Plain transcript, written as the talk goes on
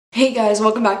Hey guys,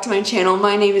 welcome back to my channel.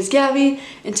 My name is Gabby,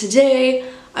 and today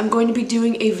I'm going to be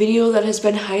doing a video that has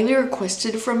been highly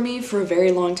requested from me for a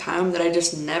very long time that I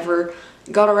just never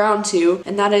got around to,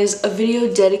 and that is a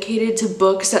video dedicated to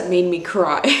books that made me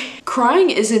cry. Crying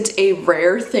isn't a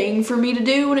rare thing for me to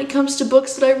do when it comes to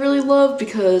books that I really love,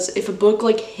 because if a book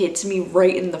like hits me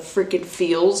right in the freaking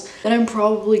feels, then I'm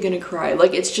probably gonna cry.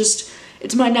 Like,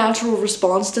 it's my natural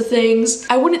response to things.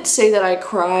 I wouldn't say that I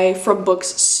cry from books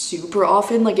super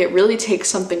often. Like, it really takes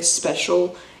something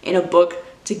special in a book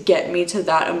to get me to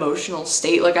that emotional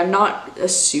state. Like, I'm not a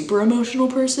super emotional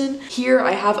person. Here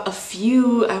I have a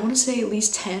few, I want to say at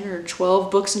least 10 or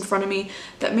 12 books in front of me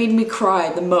that made me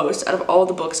cry the most out of all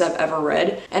the books I've ever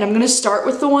read. And I'm gonna start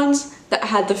with the ones that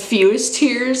had the fewest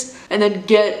tears, and then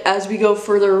as we go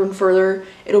further and further,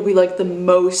 it'll be like the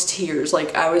most tears.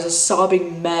 Like, I was a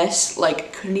sobbing mess,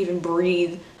 like couldn't even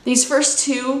breathe. These first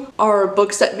two are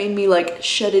books that made me like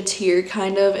shed a tear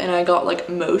kind of, and I got like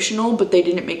emotional, but they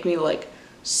didn't make me like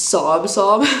sob.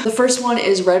 The first one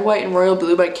is Red, White, and Royal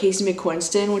Blue by Casey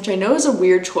McQuiston, which I know is a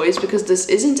weird choice because this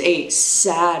isn't a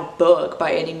sad book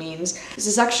by any means. This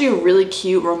is actually a really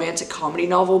cute romantic comedy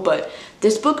novel, but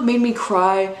this book made me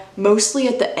cry mostly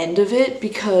at the end of it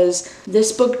because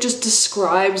this book just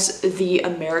describes the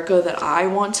America that I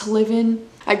want to live in.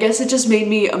 I guess it just made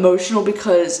me emotional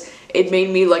because it made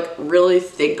me like really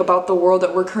think about the world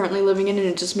that we're currently living in, and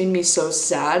it just made me so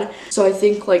sad. So I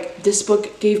think like this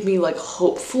book gave me like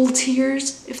hopeful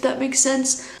tears, if that makes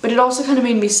sense. But it also kind of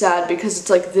made me sad because it's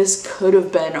like this could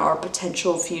have been our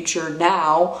potential future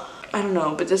now. I don't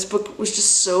know, but this book was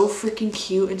just so freaking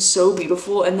cute and so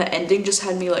beautiful, and the ending just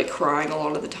had me like crying a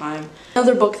lot of the time.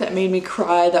 Another book that made me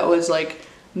cry that was like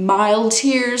mild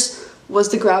tears was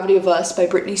The Gravity of Us by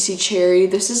Brittany C. Cherry.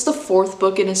 This is the fourth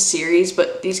book in a series,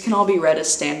 but these can all be read as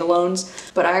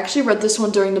standalones. But I actually read this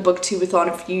one during the booktube-a-thon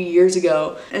a few years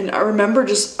ago, and I remember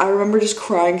just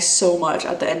crying so much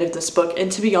at the end of this book.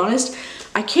 And to be honest,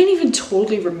 I can't even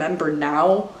totally remember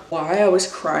now why I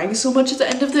was crying so much at the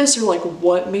end of this, or like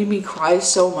what made me cry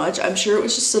so much. I'm sure it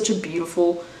was just such a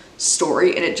beautiful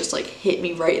story and it just like hit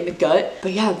me right in the gut.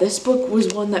 But yeah, this book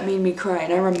was one that made me cry,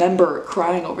 and I remember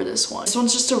crying over this one. This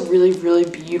one's just a really, really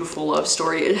beautiful love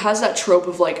story. It has that trope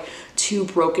of like two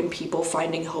broken people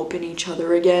finding hope in each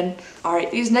other again. All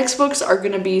right, these next books are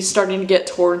gonna be starting to get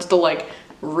towards the like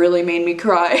really made me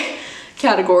cry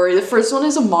category. The first one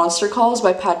is A Monster Calls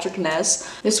by Patrick Ness.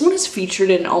 This one is featured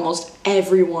in almost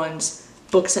everyone's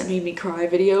books that made me cry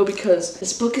video because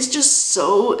this book is just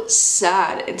so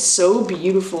sad and so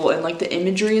beautiful, and like the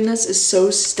imagery in this is so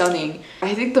stunning.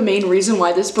 I think the main reason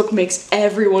why this book makes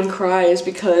everyone cry is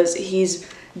because he's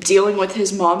dealing with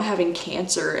his mom having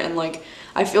cancer, and like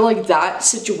I feel like that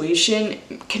situation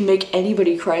can make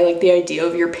anybody cry. Like the idea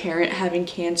of your parent having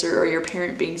cancer or your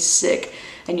parent being sick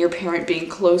and your parent being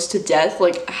close to death,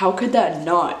 like how could that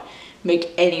not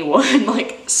make anyone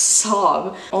like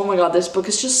sob? Oh my god, this book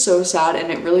is just so sad,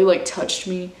 and it really like touched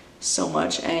me so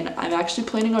much, and I'm actually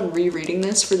planning on rereading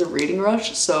this for the reading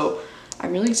rush, so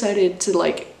I'm really excited to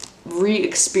like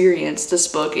re-experience this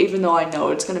book, even though I know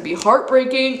it's gonna be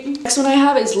heartbreaking. Next one I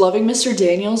have is Loving Mr.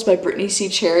 Daniels by Brittany C.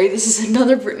 Cherry. This is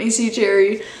another Brittany C.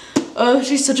 Cherry.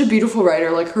 She's such a beautiful writer.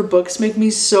 Like, her books make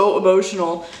me so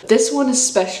emotional. This one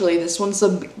especially, this one's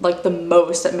the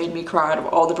most that made me cry out of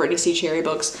all the Brittany C. Cherry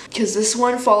books, because this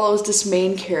one follows this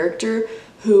main character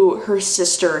who her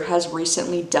sister has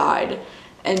recently died.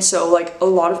 And so like a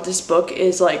lot of this book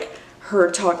is like her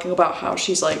talking about how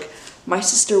she's like, my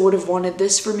sister would have wanted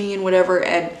this for me and whatever,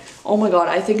 and oh my god,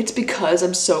 I think it's because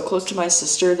I'm so close to my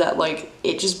sister that like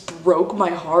it just broke my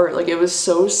heart. Like, it was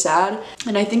so sad,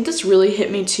 and I think this really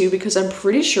hit me too because I'm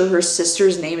pretty sure her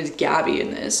sister's name is Gabby in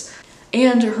this,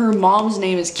 and her mom's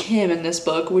name is Kim in this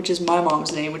book, which is my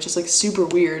mom's name, which is like super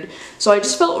weird. So I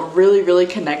just felt really, really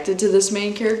connected to this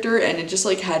main character, and it just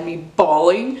like had me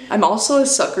bawling. I'm also a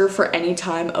sucker for any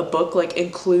time a book like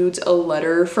includes a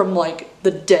letter from like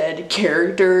the dead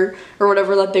character or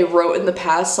whatever that they wrote in the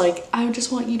past. Like, I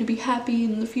just want you to be happy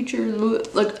in the future.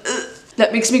 Like, ugh.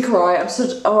 That makes me cry.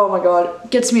 Oh my god,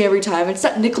 gets me every time. It's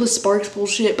that Nicholas Sparks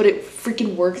bullshit, but it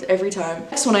freaking works every time.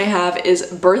 Next one I have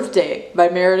is Birthday by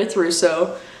Meredith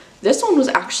Russo. This one was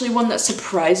actually one that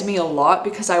surprised me a lot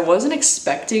because I wasn't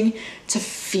expecting to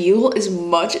feel as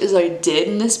much as I did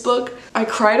in this book. I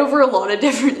cried over a lot of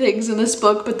different things in this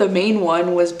book, but the main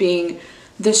one was being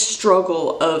the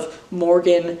struggle of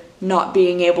Morgan not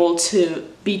being able to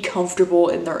be comfortable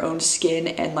in their own skin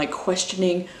and like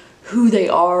questioning who they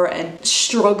are and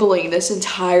struggling this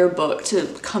entire book to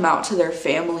come out to their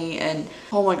family. And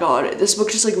oh my god, this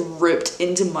book just like ripped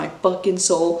into my fucking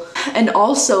soul. And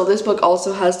also this book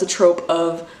also has the trope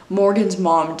of Morgan's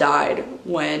mom died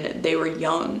when they were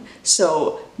young,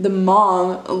 so the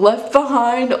mom left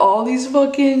behind all these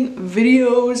fucking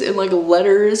videos and like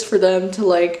letters for them to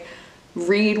like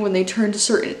read when they turned a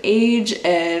certain age.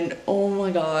 And oh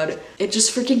my god, it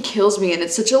just freaking kills me. And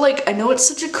it's such a like, I know it's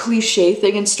such a cliche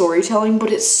thing in storytelling, but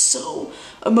it's so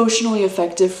emotionally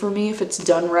effective for me if it's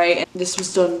done right. And this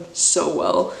was done so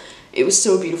well. It was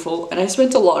so beautiful, and I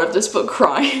spent a lot of this book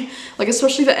crying. Like,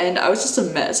 especially the end, I was just a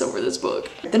mess over this book.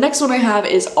 The next one I have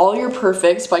is All Your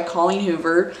Perfects by Colleen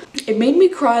Hoover. It made me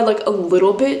cry like a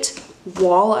little bit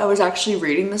while I was actually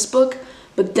reading this book,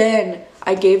 but then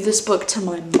I gave this book to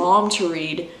my mom to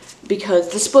read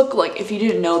because this book, like, if you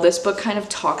didn't know, this book kind of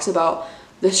talks about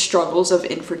the struggles of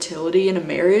infertility in a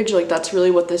marriage. Like, that's really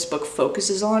what this book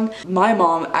focuses on. My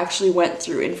mom actually went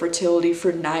through infertility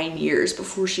for 9 years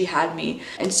before she had me,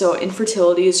 and so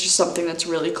infertility is just something that's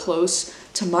really close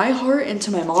to my heart and to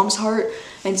my mom's heart.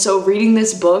 And so reading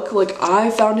this book, like,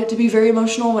 I found it to be very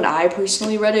emotional when I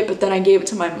personally read it, but then I gave it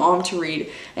to my mom to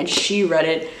read and she read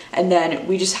it, and then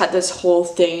we just had this whole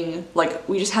thing, like,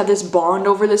 we just had this bond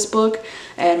over this book.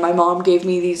 And my mom gave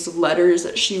me these letters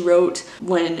that she wrote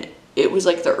when it was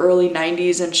like the early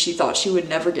 90s and she thought she would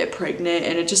never get pregnant,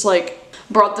 and it just like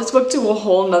brought this book to a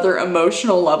whole nother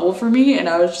emotional level for me, and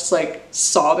I was just like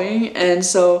sobbing. And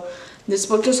so this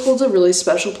book just holds a really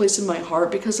special place in my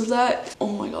heart because of that.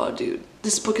 Oh my god, dude,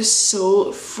 this book is so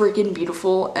freaking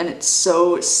beautiful, and it's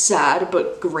so sad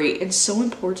but great and so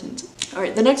important. All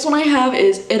right, the next one I have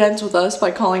is It Ends With Us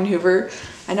by Colleen Hoover.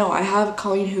 I know I have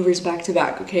Colleen Hoover's back to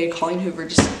back, okay? Colleen Hoover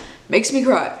just makes me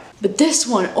cry. But this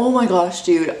one, oh my gosh,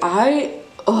 dude, I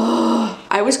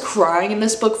was crying in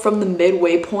this book from the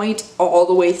midway point all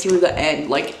the way through the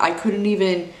end. Like, I couldn't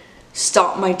even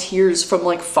stop my tears from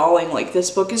like falling. Like,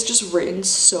 this book is just written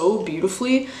so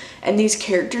beautifully, and these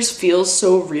characters feel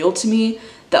so real to me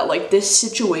that like this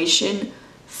situation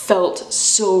felt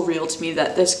so real to me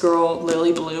that this girl,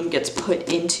 Lily Bloom, gets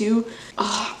put into.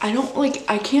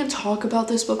 I can't talk about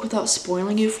this book without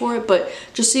spoiling you for it, but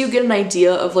just so you get an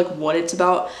idea of like what it's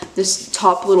about, this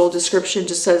top little description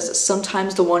just says,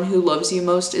 sometimes the one who loves you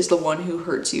most is the one who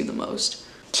hurts you the most.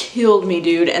 Killed me,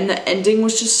 dude. And the ending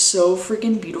was just so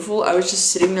freaking beautiful. I was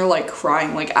just sitting there like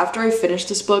crying. Like, after I finished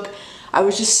this book, I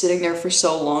was just sitting there for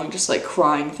so long, just like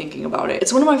crying, thinking about it.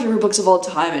 It's one of my favorite books of all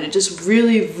time, and it just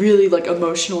really like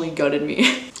emotionally gutted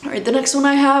me. All right, the next one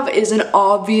I have is an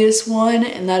obvious one,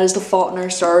 and that is The Fault in Our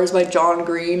Stars by John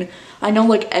Green. I know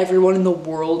like everyone in the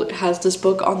world has this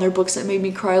book on their books that made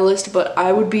me cry list, but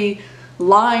I would be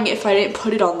lying if I didn't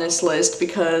put it on this list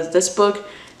because this book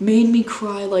made me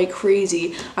cry like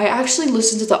crazy. I actually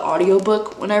listened to the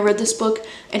audiobook when I read this book,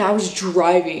 and I was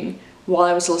driving while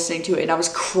I was listening to it, and I was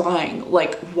crying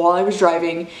like while I was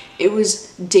driving. It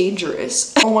was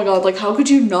dangerous. Oh my god, like, how could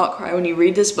you not cry when you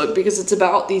read this book? Because it's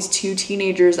about these two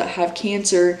teenagers that have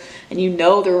cancer, and you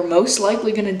know they're most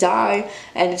likely gonna die,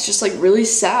 and it's just like really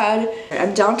sad.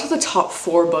 I'm down to the top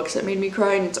 4 books that made me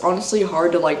cry, and it's honestly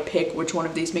hard to like pick which one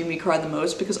of these made me cry the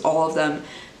most because all of them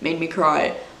made me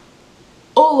cry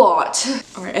a lot.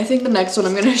 All right, I think the next one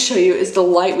I'm gonna show you is The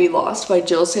Light We Lost by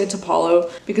Jill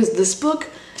Santopolo, because this book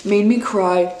made me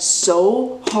cry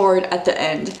so hard at the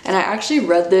end. And I actually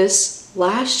read this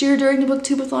last year during the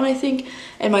booktubeathon, I think,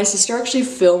 and my sister actually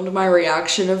filmed my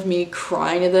reaction of me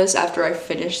crying to this after I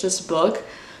finished this book.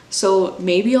 So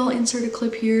maybe I'll insert a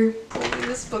clip here.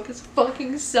 This book is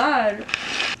fucking sad.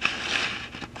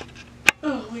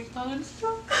 Oh my god,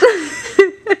 stop.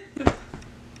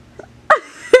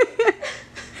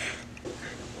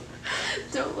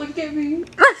 Don't look at me.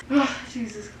 Oh,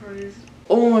 Jesus Christ.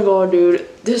 Oh my god, dude.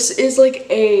 This is like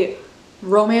a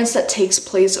romance that takes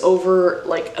place over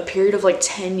like a period of like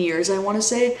 10 years, I want to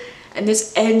say. And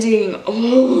this ending,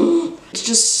 oh, it's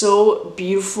just so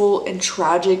beautiful and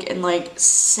tragic and like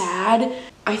sad.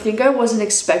 I think I wasn't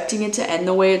expecting it to end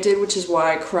the way it did, which is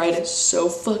why I cried so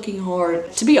fucking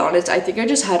hard. To be honest, I think I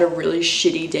just had a really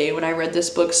shitty day when I read this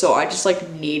book, so I just like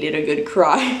needed a good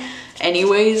cry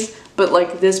anyways. But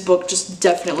like, this book just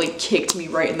definitely kicked me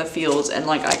right in the feels, and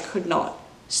like I could not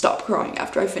stop crying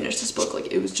after I finished this book.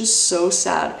 Like, it was just so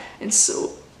sad and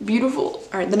so beautiful.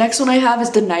 All right, the next one I have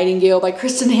is The Nightingale by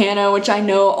Kristen Hanna, which I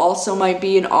know also might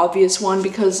be an obvious one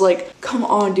because like, come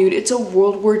on, dude, it's a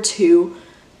World War II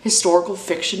historical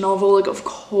fiction novel. Like, of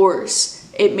course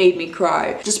it made me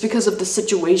cry just because of the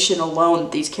situation alone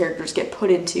that these characters get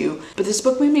put into. But this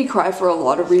book made me cry for a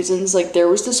lot of reasons. Like, there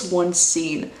was this one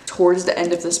scene towards the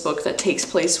end of this book that takes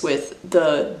place with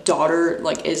the daughter,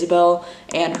 like Isabel,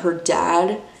 and her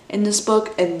dad in this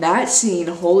book, and that scene,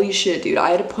 holy shit, dude,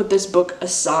 I had to put this book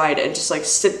aside and just like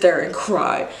sit there and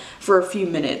cry for a few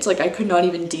minutes. Like, I could not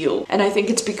even deal. And I think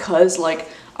it's because like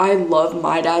I love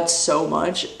my dad so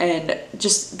much, and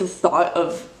just the thought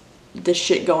of this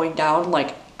shit going down,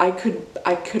 like I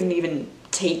couldn't even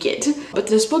take it. But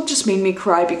this book just made me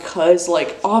cry because,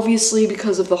 like, obviously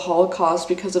because of the Holocaust,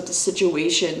 because of the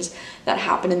situations that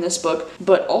happen in this book,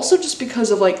 but also just because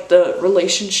of like the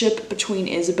relationship between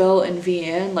Isabel and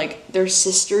Vianne. Like, they're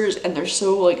sisters and they're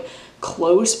so like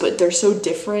close, but they're so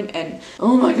different. And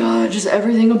oh my god, just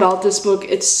everything about this book,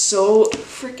 it's so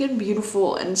freaking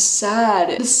beautiful and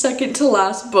sad. The second to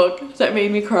last book that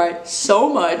made me cry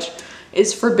so much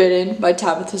is Forbidden by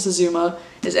Tabitha Suzuma.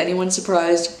 Is anyone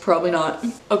surprised? Probably not.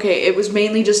 Okay, it was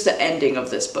mainly just the ending of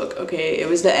this book, okay? It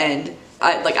was the end.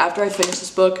 After I finished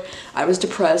this book, I was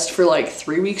depressed for like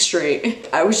 3 weeks straight.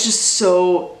 I was just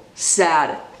so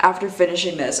sad after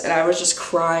finishing this, and I was just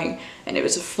crying, and it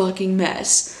was a fucking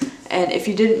mess. And if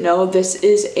you didn't know, this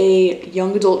is a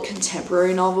young adult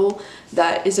contemporary novel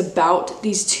that is about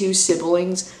these two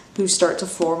siblings who start to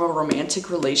form a romantic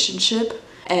relationship.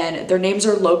 And their names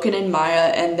are Loken and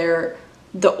Maya, and they're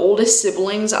the oldest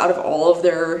siblings out of all of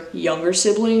their younger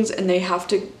siblings, and they have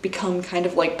to become kind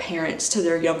of like parents to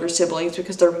their younger siblings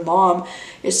because their mom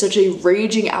is such a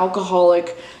raging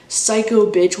alcoholic, psycho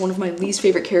bitch, one of my least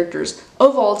favorite characters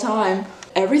of all time.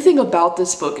 Everything about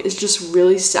this book is just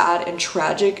really sad and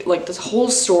tragic. Like, this whole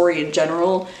story in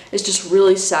general is just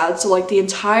really sad. So like the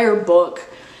entire book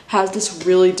has this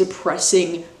really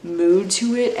depressing mood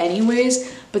to it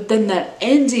anyways, but then that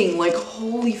ending, like,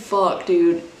 holy fuck,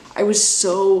 dude. I was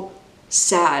so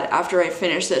sad after I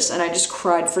finished this, and I just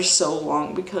cried for so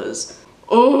long because,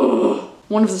 oh,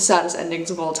 one of the saddest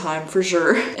endings of all time for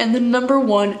sure. And the number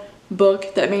one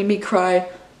book that made me cry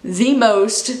the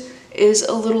most is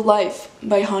A Little Life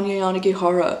by Hanya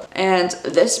Yanagihara. And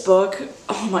this book,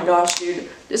 oh my gosh, dude,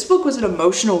 this book was an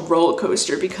emotional roller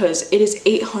coaster because it is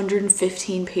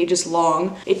 815 pages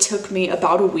long. It took me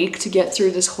about a week to get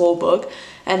through this whole book,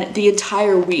 and the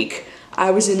entire week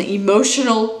I was in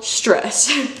emotional stress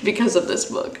because of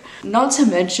this book. Not to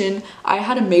mention, I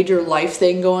had a major life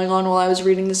thing going on while I was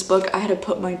reading this book. I had to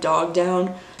put my dog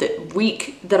down. The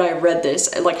week that I read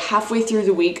this, like halfway through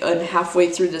the week and halfway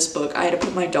through this book, I had to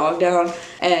put my dog down,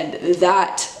 and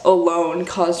that alone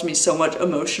caused me so much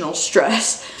emotional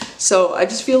stress. So I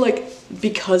just feel like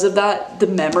because of that, the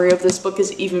memory of this book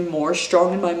is even more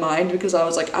strong in my mind because I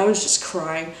was just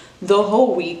crying the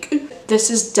whole week. This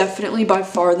is definitely by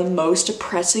far the most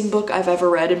depressing book I've ever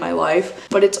read in my life,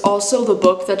 but it's also the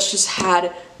book that's just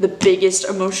had the biggest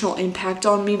emotional impact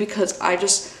on me because I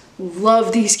just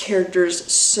love these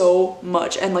characters so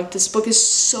much. And like, this book is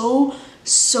so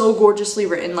gorgeously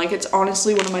written. Like, it's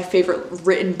honestly one of my favorite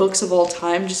written books of all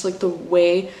time. Just like the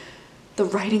way, the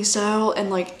writing style, and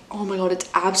like, oh my god, it's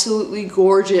absolutely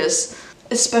gorgeous.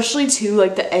 Especially too,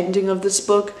 like, the ending of this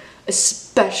book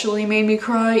especially made me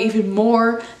cry even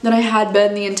more than I had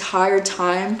been the entire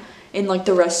time in like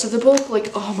the rest of the book.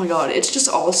 Like, oh my god, it's just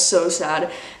all so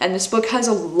sad. And this book has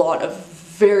a lot of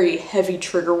very heavy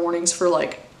trigger warnings for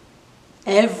like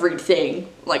everything.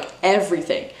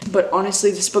 But honestly,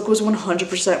 this book was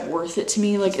 100% worth it to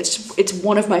me. Like, it's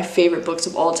one of my favorite books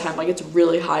of all time. Like, it's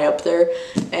really high up there,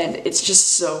 and it's just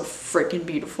so freaking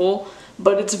beautiful.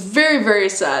 But it's very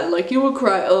sad. Like, you will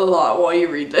cry a lot while you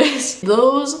read this.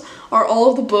 Those are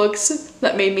all of the books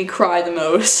that made me cry the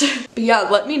most. But yeah,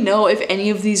 let me know if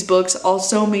any of these books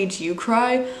also made you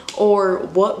cry, or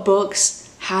what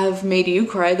books have made you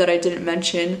cry that I didn't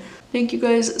mention. Thank you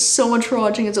guys so much for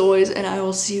watching as always, and I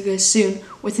will see you guys soon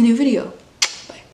with a new video.